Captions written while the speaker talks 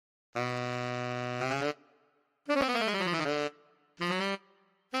Welcome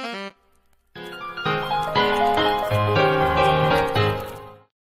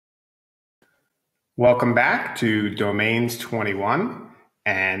back to Domains 21,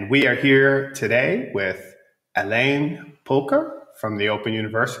 and we are here today with Elaine Pulker from the Open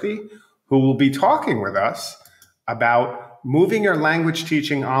University, who will be talking with us about moving your language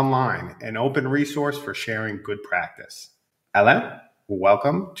teaching online, an open resource for sharing good practice. Elaine,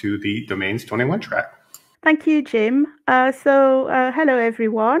 welcome to the Domains 21 track. Thank you, Jim. Hello,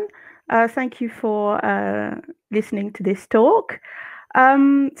 everyone. Thank you for listening to this talk.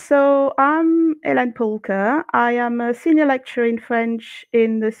 So I'm Hélène Pulker. I am a senior lecturer in French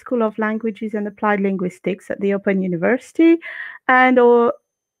in the School of Languages and Applied Linguistics at the Open University, and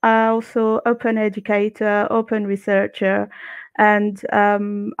also open educator, open researcher. And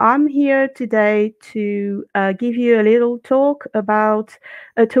I'm here today to give you a little talk about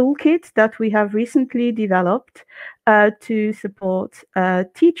a toolkit that we have recently developed to support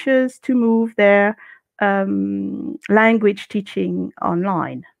teachers to move their language teaching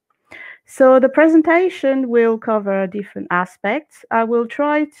online. So the presentation will cover different aspects. I will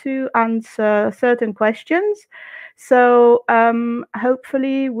try to answer certain questions. So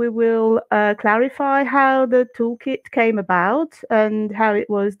hopefully we will clarify how the toolkit came about and how it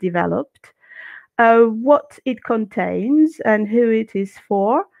was developed, what it contains and who it is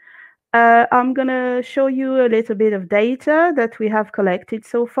for. I'm going to show you a little bit of data that we have collected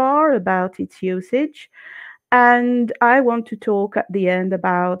so far about its usage. And I want to talk at the end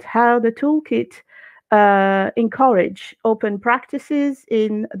about how the toolkit encourage open practices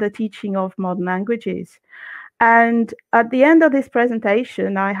in the teaching of modern languages. And at the end of this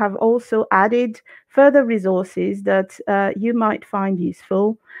presentation, I have also added further resources that you might find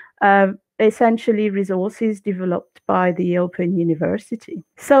useful, essentially resources developed by the Open University.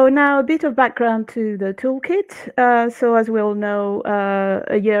 So now a bit of background to the toolkit. So as we all know,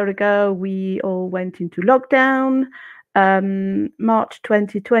 a year ago, we all went into lockdown. March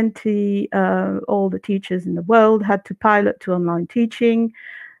 2020, all the teachers in the world had to pilot to online teaching.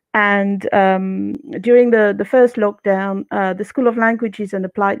 And during the first lockdown, the School of Languages and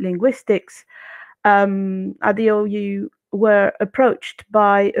Applied Linguistics at the OU were approached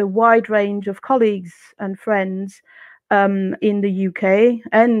by a wide range of colleagues and friends in the UK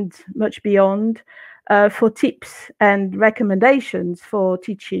and much beyond for tips and recommendations for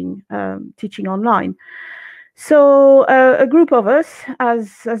teaching online. So a group of us,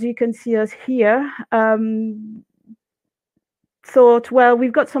 as you can see us here, thought, well,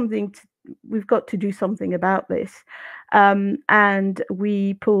 we've got to do something about this, and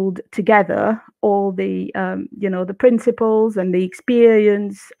we pulled together all the the principles and the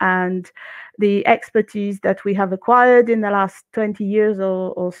experience and the expertise that we have acquired in the last 20 years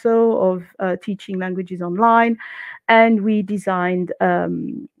or so of teaching languages online, and we designed a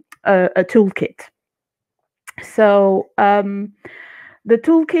toolkit. So the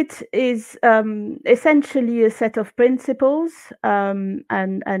toolkit is essentially a set of principles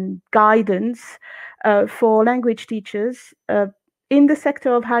and guidance for language teachers in the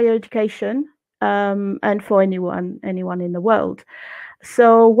sector of higher education and for anyone in the world.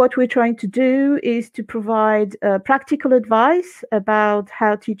 So what we're trying to do is to provide practical advice about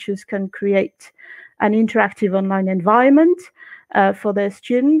how teachers can create an interactive online environment for their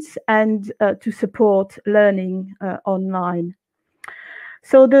students and to support learning online.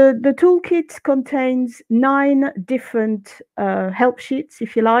 So the toolkit contains 9 different help sheets,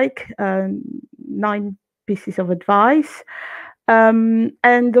 if you like, 9 pieces of advice.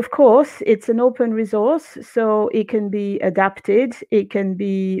 And of course, it's an open resource, so it can be adapted, it can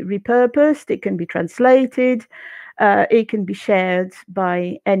be repurposed, it can be translated, it can be shared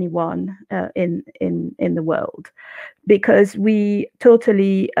by anyone in the world, because we're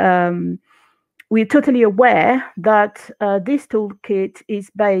totally aware that this toolkit is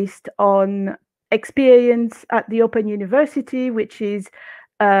based on experience at the Open University, which is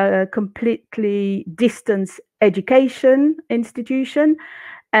a completely distance education institution.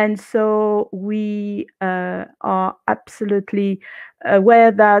 And so we are absolutely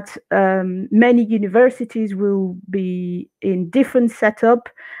aware that many universities will be in different setup.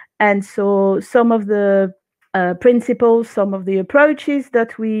 And so some of the principles, some of the approaches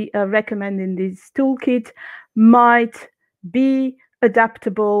that we recommend in this toolkit might be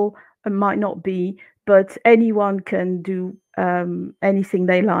adaptable and might not be, but anyone can do anything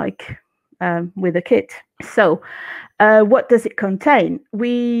they like with a kit. So what does it contain?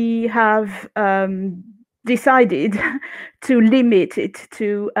 We have decided to limit it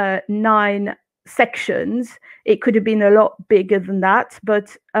to 9 sections. It could have been a lot bigger than that,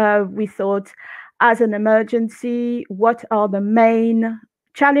 but we thought, as an emergency, what are the main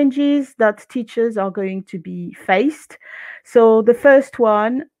challenges that teachers are going to be faced? So the first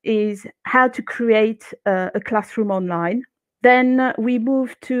one is how to create a classroom online. Then we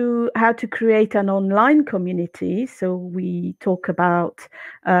move to how to create an online community. So we talk about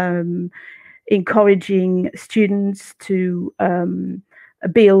encouraging students to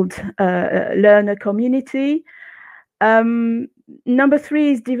build a learner community. Number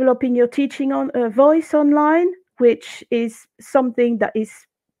 3 is developing your teaching on voice online, which is something that is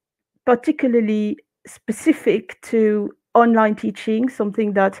particularly specific to online teaching,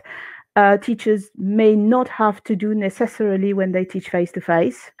 something that teachers may not have to do necessarily when they teach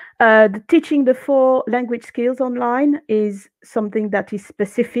face-to-face. Teaching the 4 language skills online is something that is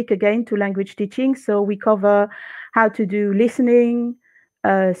specific again to language teaching. So we cover how to do listening,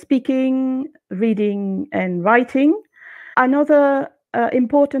 speaking, reading, and writing. Another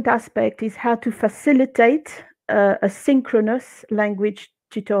important aspect is how to facilitate a synchronous language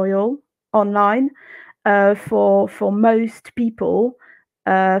tutorial online for most people.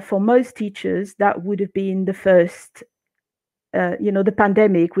 For most teachers, that would have been the first, the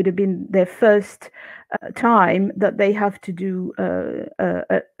pandemic would have been their first time that they have to do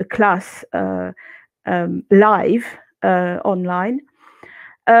a class live online.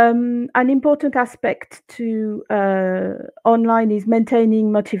 An important aspect to online is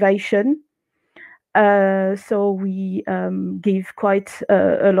maintaining motivation. So we give quite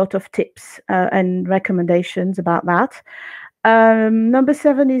a lot of tips and recommendations about that. Number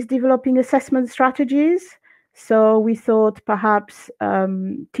 7 is developing assessment strategies. So we thought perhaps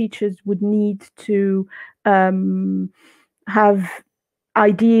teachers would need to have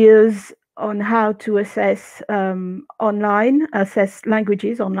ideas on how to assess assess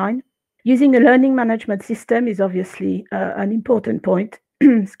languages online. Using a learning management system is obviously an important point,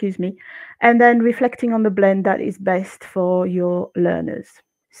 excuse me, and then reflecting on the blend that is best for your learners.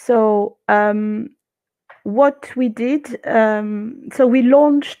 So what we did, so we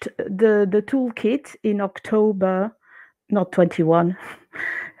launched the toolkit in October, not 21,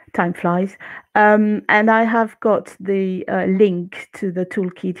 time flies, and I have got the link to the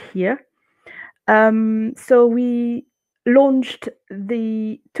toolkit here. So we launched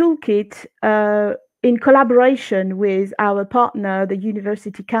the toolkit in collaboration with our partner, the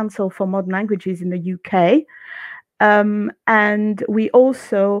University Council for Modern Languages in the UK. And we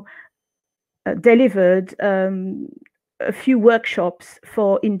also delivered a few workshops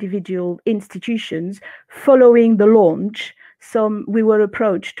for individual institutions following the launch. We were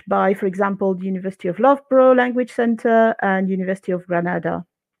approached by, for example, the University of Loughborough Language Centre and University of Granada.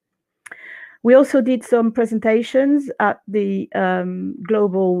 We also did some presentations at the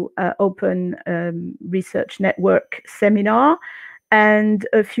Global Open Research Network seminar and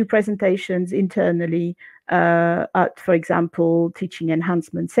a few presentations internally at, for example, teaching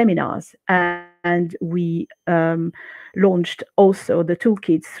enhancement seminars. And we launched also the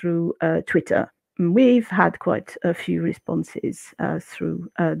toolkits through Twitter. We've had quite a few responses through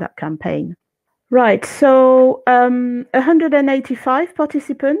that campaign. Right, so 185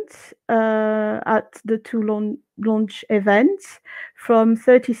 participants at the 2 launch events from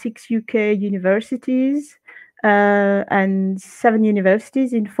 36 UK universities and 7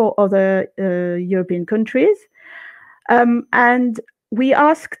 universities in 4 other European countries. And we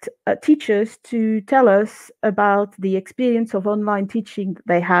asked teachers to tell us about the experience of online teaching that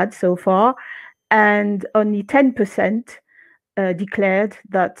they had so far, and only 10% declared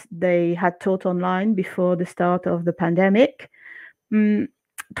that they had taught online before the start of the pandemic.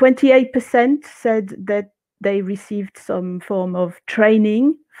 28% said that they received some form of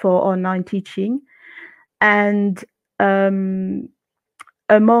training for online teaching. And among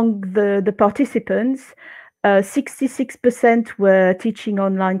the participants, 66% were teaching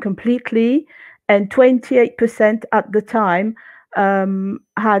online completely, and 28% at the time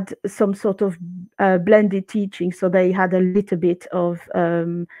had some sort of blended teaching. So they had a little bit of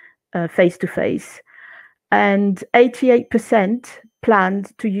face-to-face. And 88%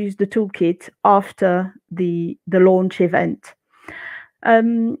 planned to use the toolkit after the launch event.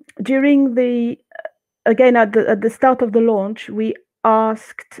 During again, at the start of the launch, we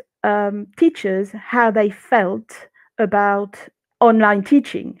asked teachers how they felt about online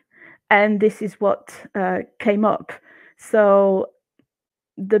teaching. And this is what came up. So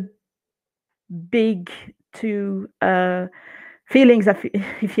the big 2 feelings,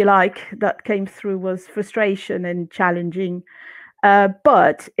 if you like, that came through was frustration and challenging.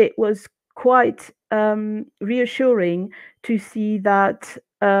 But it was quite reassuring to see that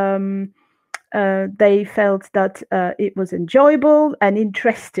they felt that it was enjoyable and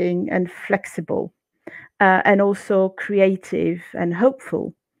interesting and flexible, and also creative and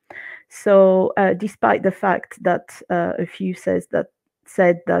hopeful. So despite the fact that a few said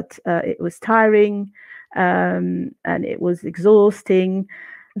that it was tiring and it was exhausting,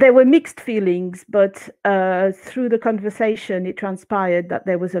 there were mixed feelings, but through the conversation, it transpired that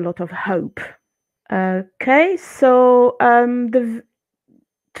there was a lot of hope. Okay, so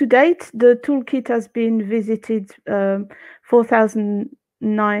to date, the toolkit has been visited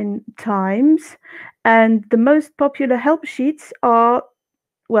 4,009 times, and the most popular help sheets are,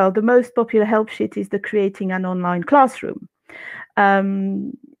 well, the most popular help sheet is the Creating an Online Classroom,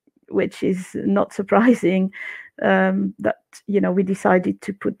 which is not surprising that, we decided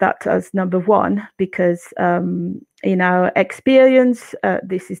to put that as number one, because in our experience,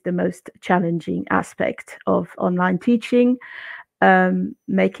 this is the most challenging aspect of online teaching.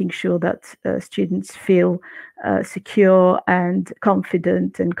 Making sure that students feel secure and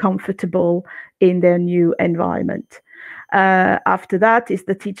confident and comfortable in their new environment. After that is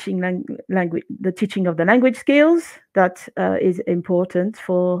the teaching the teaching of the language skills. That is important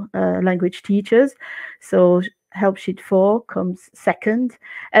for language teachers. So help sheet 4 comes second,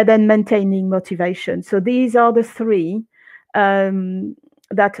 and then maintaining motivation. So these are the three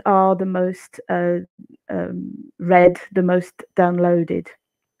that are the most read, the most downloaded.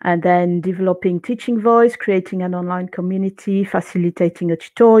 And then developing teaching voice, creating an online community, facilitating a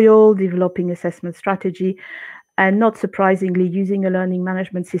tutorial, developing assessment strategy, and not surprisingly, using a learning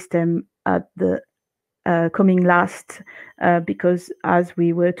management system at the coming last, because as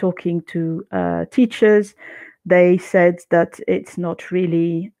we were talking to teachers, they said that it's not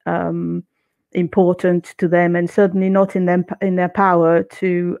really important to them, and certainly not in their power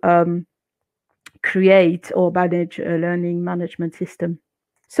to create or manage a learning management system.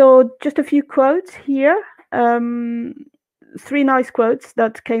 So just a few quotes here. 3 nice quotes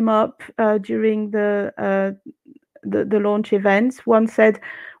that came up during the launch events. One said,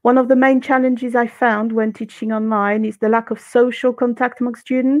 "One of the main challenges I found when teaching online is the lack of social contact among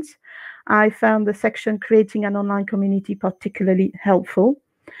students. I found the section Creating an Online Community particularly helpful."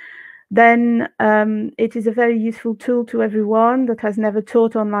 Then it is a very useful tool to everyone that has never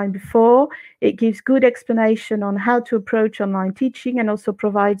taught online before. It gives good explanation on how to approach online teaching, and also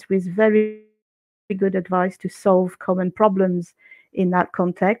provides with very good advice to solve common problems in that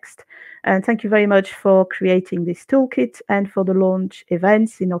context. And thank you very much for creating this toolkit and for the launch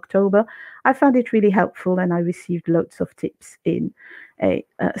events in October. I found it really helpful, and I received lots of tips in a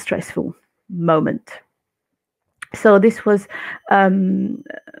stressful moment. So this was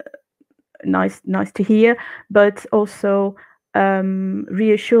nice to hear, but also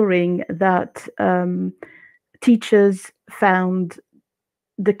reassuring that teachers found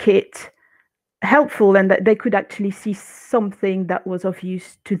the kit helpful, and that they could actually see something that was of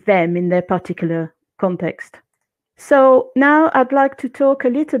use to them in their particular context. So now I'd like to talk a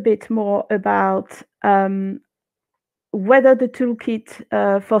little bit more about whether the toolkit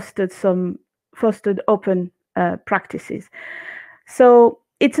fostered open practices. So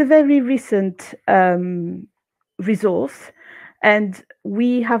it's a very recent resource, and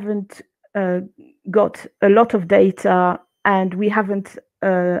we haven't got a lot of data, and we haven't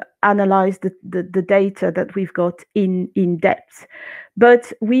analyzed the data that we've got in depth.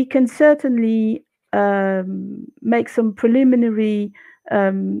 But we can certainly make some preliminary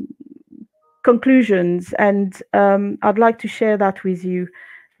conclusions, and I'd like to share that with you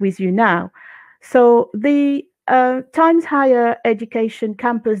now. So the Times Higher Education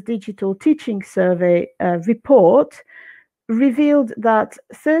Campus Digital Teaching Survey report revealed that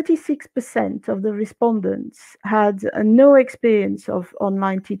 36% of the respondents had no experience of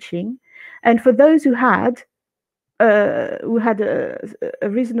online teaching, and for those who had a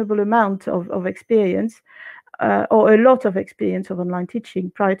reasonable amount of experience, or a lot of experience of online teaching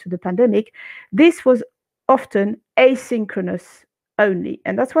prior to the pandemic, this was often asynchronous only.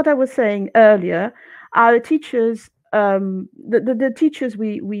 And that's what I was saying earlier. Our teachers, the teachers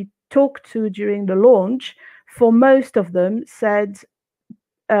we talked to during the launch, for most of them said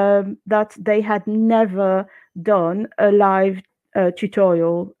that they had never done a live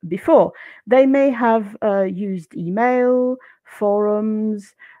tutorial before. They may have used email,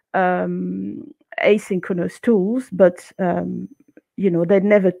 forums, asynchronous tools, but they'd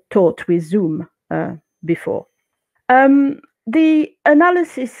never taught with Zoom before. The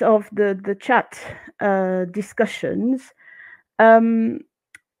analysis of the chat discussions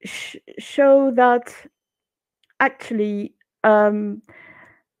show that actually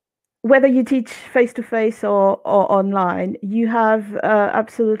whether you teach face-to-face or online, you have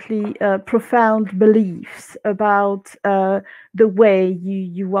absolutely profound beliefs about the way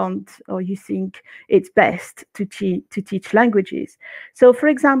you want or you think it's best to teach languages. So, for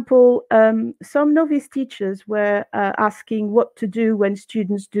example, some novice teachers were asking what to do when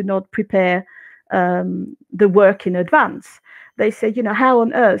students do not prepare the work in advance. They say, how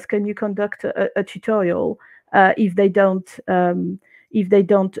on earth can you conduct a tutorial if they don't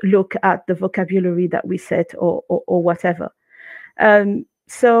look at the vocabulary that we set or whatever.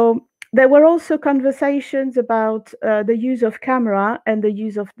 So there were also conversations about the use of camera and the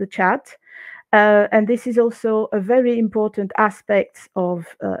use of the chat. And this is also a very important aspect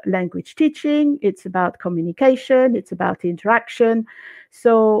of language teaching. It's about communication, it's about interaction.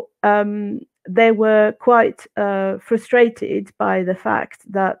 So they were quite frustrated by the fact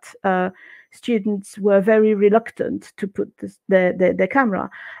that students were very reluctant to put their camera.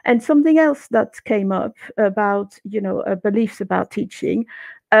 And something else that came up about beliefs about teaching,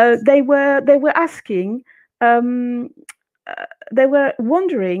 they were asking, they were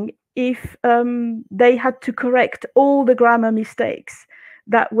wondering if they had to correct all the grammar mistakes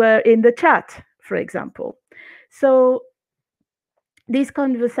that were in the chat, for example. So these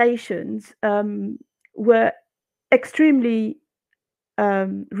conversations were extremely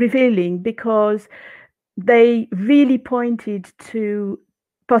revealing, because they really pointed to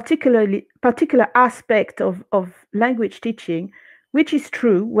particular aspect of language teaching, which is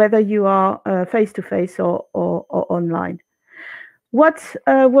true whether you are face-to-face or online. What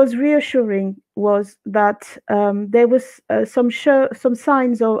was reassuring was that there was some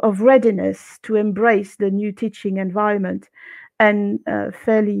signs of readiness to embrace the new teaching environment, and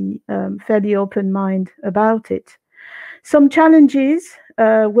fairly open mind about it. Some challenges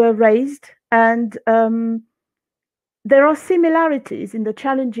were raised, and there are similarities in the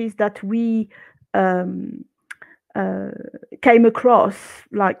challenges that we came across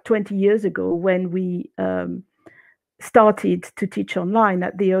like 20 years ago when we started to teach online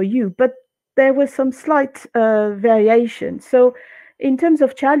at the OU, but there were some slight variations. So in terms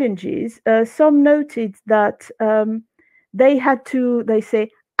of challenges, some noted that they had to, they say,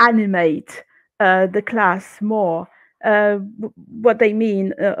 animate the class more. What they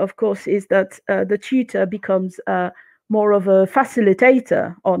mean, of course, is that the tutor becomes more of a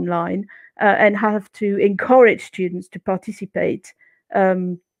facilitator online and have to encourage students to participate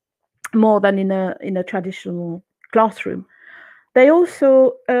more than in a traditional classroom. They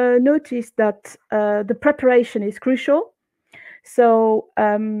also noticed that the preparation is crucial. So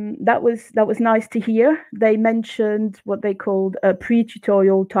that was nice to hear. They mentioned what they called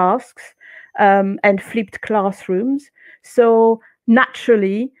pre-tutorial tasks and flipped classrooms. So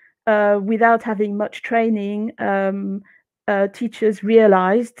naturally, without having much training, teachers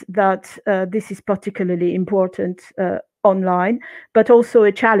realized that this is particularly important online, but also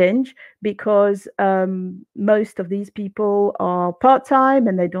a challenge, because most of these people are part-time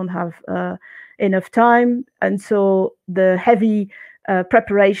and they don't have enough time, and so the heavy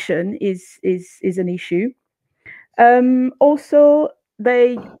preparation is an issue. Also,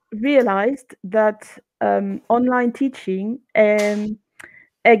 they realized that online teaching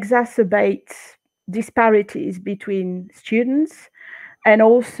exacerbates disparities between students, and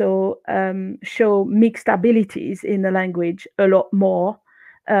also show mixed abilities in the language a lot more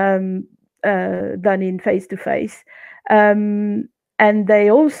than in face-to-face. And they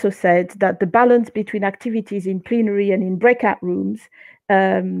also said that the balance between activities in plenary and in breakout rooms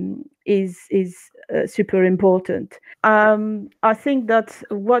is super important. I think that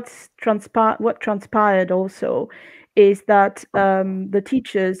what transpired also is that the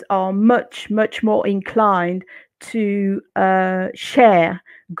teachers are much more inclined to share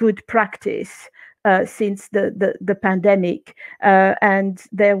good practice since the pandemic, and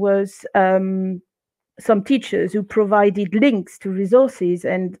there was some teachers who provided links to resources,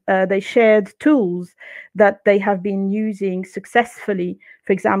 and they shared tools that they have been using successfully,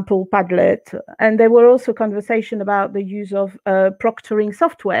 for example, Padlet. And there were also conversations about the use of proctoring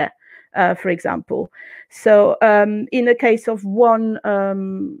software, for example. So in the case of one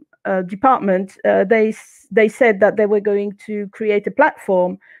department, they said that they were going to create a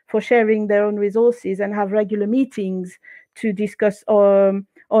platform for sharing their own resources and have regular meetings to discuss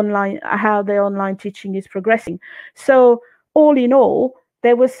online how their online teaching is progressing. So all in all,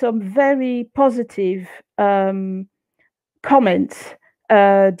 there were some very positive comments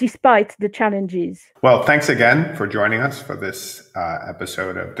despite the challenges. Well, thanks again for joining us for this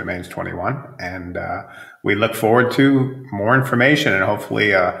episode of Domains 21. And we look forward to more information and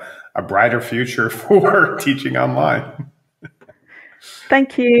hopefully a brighter future for teaching online.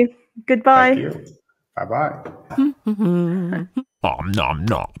 Thank you. Goodbye. Thank you. Bye-bye. Nom nom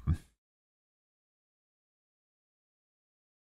nom.